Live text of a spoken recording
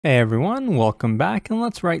Hey everyone, welcome back, and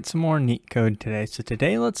let's write some more Leetcode today. So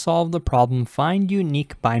today let's solve the problem Find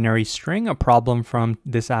Unique Binary String, a problem from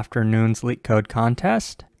this afternoon's Leetcode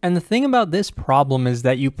contest. And the thing about this problem is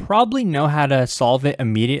that you probably know how to solve it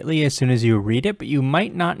immediately as soon as you read it, but you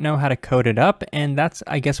might not know how to code it up, and that's,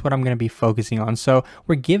 I guess, what I'm going to be focusing on. So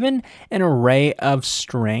we're given an array of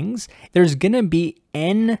strings. There's going to be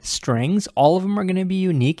n strings. All of them are going to be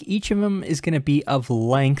unique. Each of them is going to be of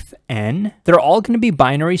length n. They're all going to be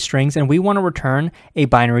binary strings, and we want to return a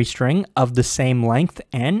binary string of the same length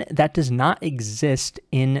n that does not exist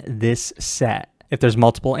in this set. If there's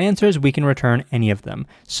multiple answers, we can return any of them.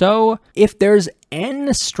 So if there's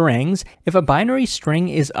n strings, if a binary string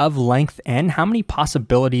is of length n, how many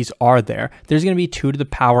possibilities are there? There's going to be 2 to the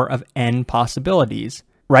power of n possibilities,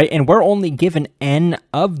 right? And we're only given n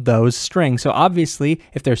of those strings. So obviously,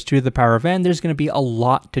 if there's 2 to the power of n, there's going to be a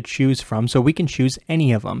lot to choose from. So we can choose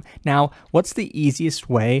any of them. Now, what's the easiest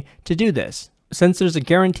way to do this? Since there's a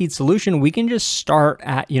guaranteed solution, we can just start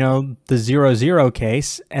at, the 0, 0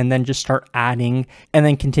 case and then just start adding and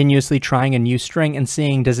then continuously trying a new string and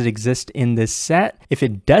seeing, does it exist in this set? If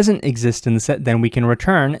it doesn't exist in the set, then we can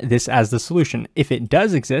return this as the solution. If it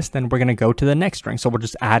does exist, then we're going to go to the next string. So we'll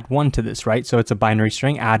just add 1 to this, right? So it's a binary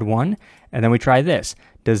string, add 1, and then we try this.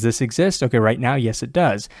 Does this exist? Okay, right now, yes, it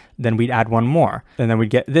does. Then we'd add 1 more. And then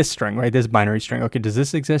we'd get this string, right? This binary string. Okay, does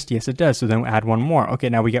this exist? Yes, it does. So then we add 1 more. Okay,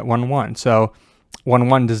 now we get 1, 1. So 1,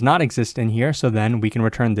 1 does not exist in here. So then we can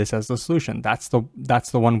return this as the solution. That's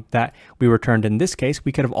the one that we returned in this case.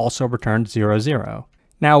 We could have also returned 0, 0.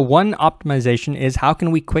 Now, one optimization is how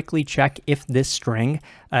can we quickly check if this string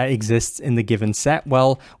exists in the given set?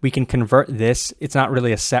 Well, we can convert this. It's not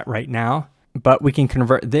really a set right now, but we can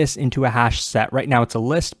convert this into a hash set. Right now it's a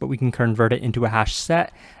list, but we can convert it into a hash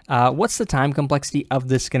set. What's the time complexity of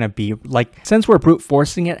this going to be? Like, since we're brute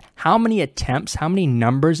forcing it, how many attempts, how many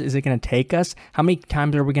numbers is it going to take us? How many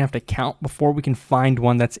times are we going to have to count before we can find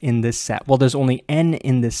one that's in this set? Well, there's only n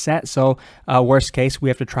in this set, so worst case, we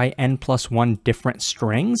have to try n plus 1 different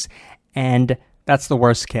strings, and that's the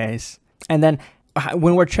worst case. And then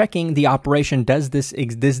when we're checking the operation, does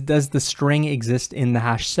the string exist in the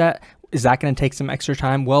hash set? Is that going to take some extra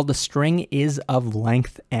time? Well, the string is of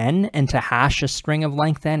length n, and to hash a string of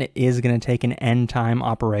length n, it is going to take an n time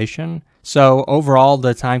operation. So overall,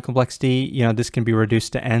 the time complexity, this can be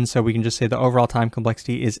reduced to n, so we can just say the overall time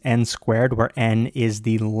complexity is n squared, where n is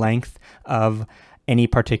the length of any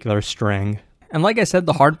particular string. And like I said,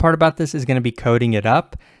 the hard part about this is going to be coding it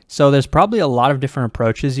up. So there's probably a lot of different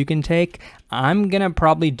approaches you can take. I'm going to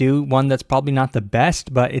probably do one that's probably not the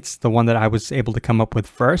best, but it's the one that I was able to come up with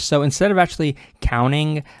first. So instead of actually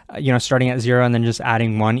counting, starting at 0 and then just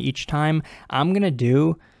adding 1 each time, I'm going to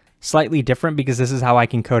do slightly different because this is how I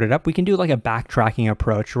can code it up. We can do like a backtracking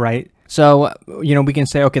approach, right? So, we can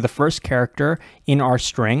say, okay, the first character in our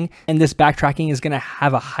string, and this backtracking is going to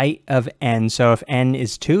have a height of n. So if n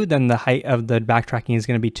is 2, then the height of the backtracking is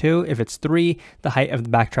going to be 2. If it's 3, the height of the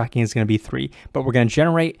backtracking is going to be 3. But we're going to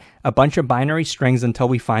generate a bunch of binary strings until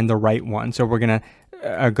we find the right one. So we're going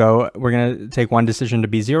to take one decision to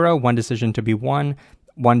be 0, one decision to be 1,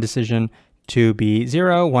 one decision to be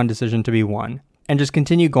 0, one decision to be 1. And just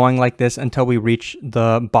continue going like this until we reach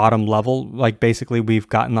the bottom level. Like basically we've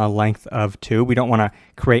gotten a length of 2. We don't want to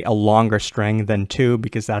create a longer string than 2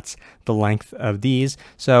 because that's the length of these.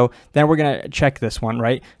 So then we're going to check this one,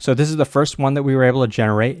 right? So this is the first one that we were able to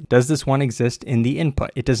generate. Does this one exist in the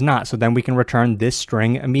input? It does not. So then we can return this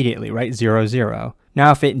string immediately, right? 0, 0.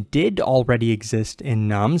 Now, if it did already exist in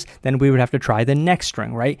nums, then we would have to try the next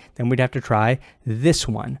string, right? Then we'd have to try this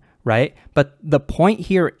one, right? But the point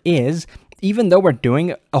here is, even though we're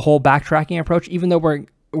doing a whole backtracking approach, even though we're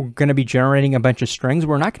going to be generating a bunch of strings,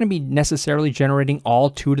 we're not going to be necessarily generating all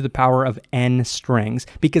 2 to the power of n strings,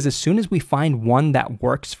 because as soon as we find one that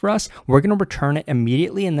works for us, we're going to return it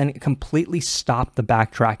immediately and then completely stop the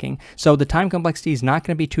backtracking. So the time complexity is not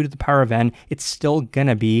going to be 2 to the power of n, it's still going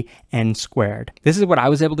to be n squared. This is what I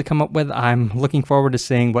was able to come up with. I'm looking forward to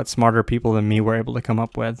seeing what smarter people than me were able to come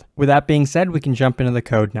up with. With that being said, we can jump into the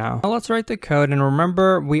code now. Now let's write the code, and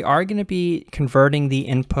remember, we are going to be converting the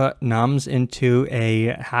input nums into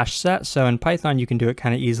a hash set. So in Python, you can do it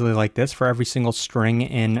kind of easily like this. For every single string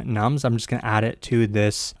in nums, I'm just going to add it to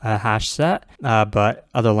this hash set, but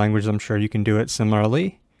other languages, I'm sure you can do it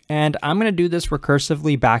similarly. And I'm going to do this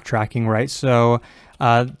recursively backtracking, right? So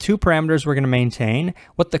 2 parameters we're going to maintain,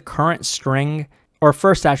 what the current string or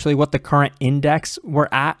first actually what the current index we're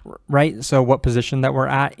at, right? So what position that we're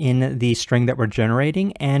at in the string that we're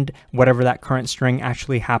generating and whatever that current string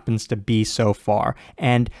actually happens to be so far.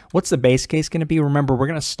 And what's the base case going to be? Remember, we're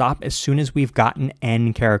going to stop as soon as we've gotten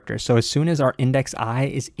n characters. So as soon as our index I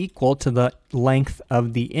is equal to the length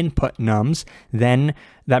of the input nums, then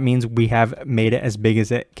that means we have made it as big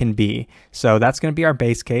as it can be. So that's going to be our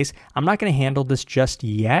base case. I'm not going to handle this just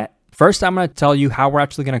yet. First, I'm going to tell you how we're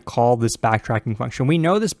actually going to call this backtracking function. We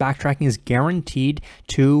know this backtracking is guaranteed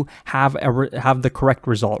to have the correct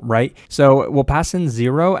result, right? So we'll pass in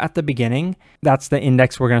 0 at the beginning. That's the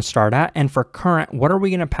index we're going to start at. And for current, what are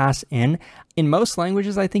we going to pass in? In most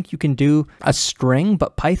languages, I think you can do a string,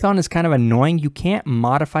 but Python is kind of annoying. You can't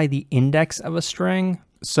modify the index of a string.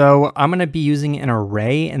 So I'm going to be using an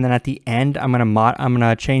array, and then at the end, I'm going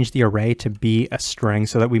to change the array to be a string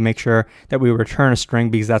so that we make sure that we return a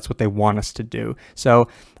string because that's what they want us to do. So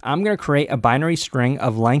I'm going to create a binary string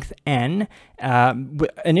of length n.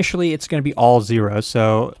 Initially, it's going to be all zeros,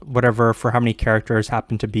 so whatever for how many characters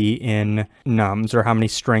happen to be in nums or how many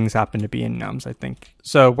strings happen to be in nums, I think.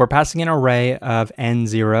 So we're passing an array of n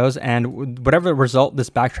zeros, and whatever result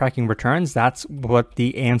this backtracking returns, that's what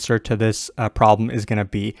the answer to this problem is going to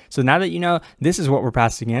be. So now that you know this is what we're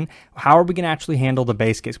passing in, how are we going to actually handle the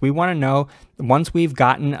base case? We want to know, once we've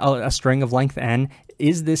gotten a string of length n,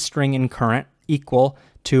 is this string in current equal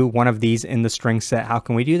to one of these in the string set? How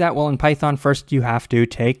can we do that? Well, in Python, first you have to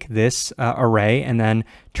take this array and then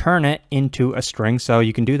turn it into a string. So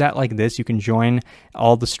you can do that like this. You can join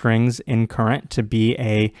all the strings in current to be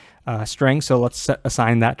a string. So let's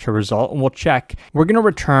assign that to result, and we'll check. We're going to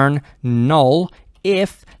return null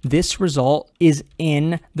if this result is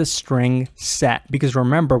in the string set, because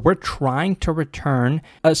remember, we're trying to return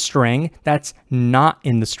a string that's not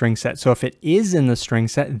in the string set. So if it is in the string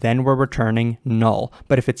set, then we're returning null.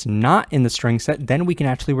 But if it's not in the string set, then we can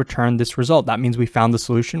actually return this result. That means we found the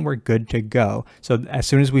solution, we're good to go. So as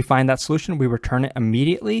soon as we find that solution, we return it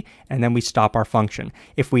immediately, and then we stop our function.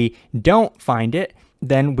 If we don't find it,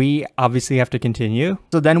 then we obviously have to continue.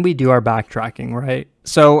 So then we do our backtracking, right?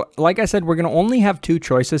 So like I said, we're going to only have two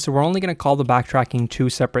choices. So we're only going to call the backtracking 2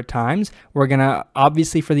 separate times. We're going to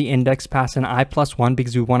obviously for the index pass in I+1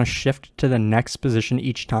 because we want to shift to the next position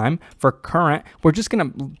each time. For current, we're just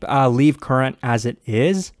going to leave current as it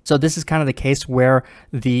is. So this is kind of the case where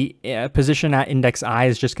the position at index I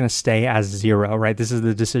is just going to stay as 0, right? This is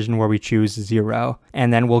the decision where we choose 0,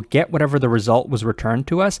 and then we'll get whatever the result was returned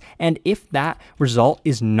to us. And if that result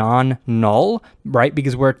is non-null, right,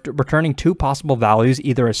 because we're returning 2 possible values,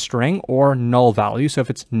 either a string or null value. So if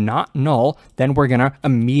it's not null, then we're going to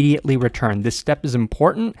immediately return. This step is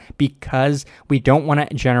important because we don't want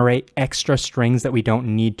to generate extra strings that we don't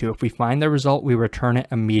need to. If we find the result, we return it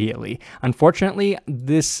immediately. Unfortunately,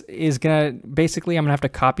 this is going to, basically, I'm going to have to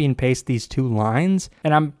copy and paste these 2 lines.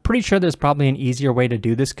 And I'm pretty sure there's probably an easier way to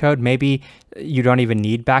do this code. Maybe you don't even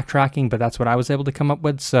need backtracking, but that's what I was able to come up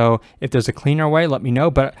with. So if there's a cleaner way, let me know.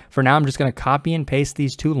 But for now, I'm just going to copy and paste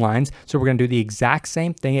these 2 lines. So we're going to do the exact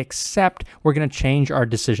same thing, except we're going to change our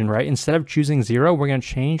decision, right? Instead of choosing 0, we're going to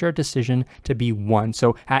change our decision to be 1.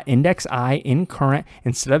 So at index I in current,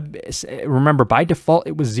 instead of, remember by default,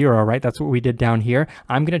 it was 0, right? That's what we did down here.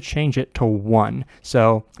 I'm going to change it to 1.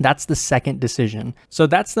 So that's the second decision. So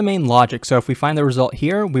that's the main logic. So if we find the result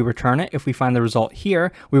here, we return it. If we find the result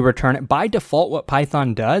here, we return it. By default, what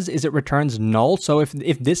Python does is it returns null. So if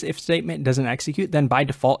this if statement doesn't execute, then by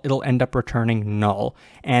default, it'll end up returning null.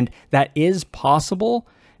 And that is possible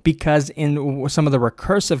because in some of the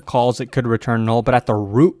recursive calls, it could return null, but at the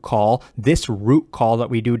root call, this root call that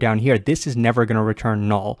we do down here, this is never going to return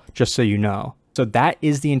null, just so you know. So that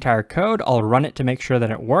is the entire code. I'll run it to make sure that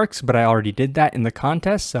it works, but I already did that in the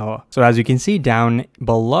contest. So as you can see down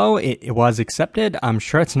below, it was accepted. I'm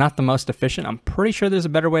sure it's not the most efficient. I'm pretty sure there's a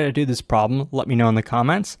better way to do this problem. Let me know in the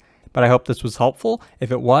comments. But I hope this was helpful.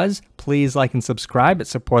 If it was, please like and subscribe. It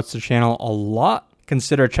supports the channel a lot.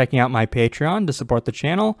 Consider checking out my Patreon to support the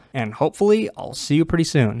channel, and hopefully I'll see you pretty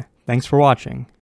soon. Thanks for watching.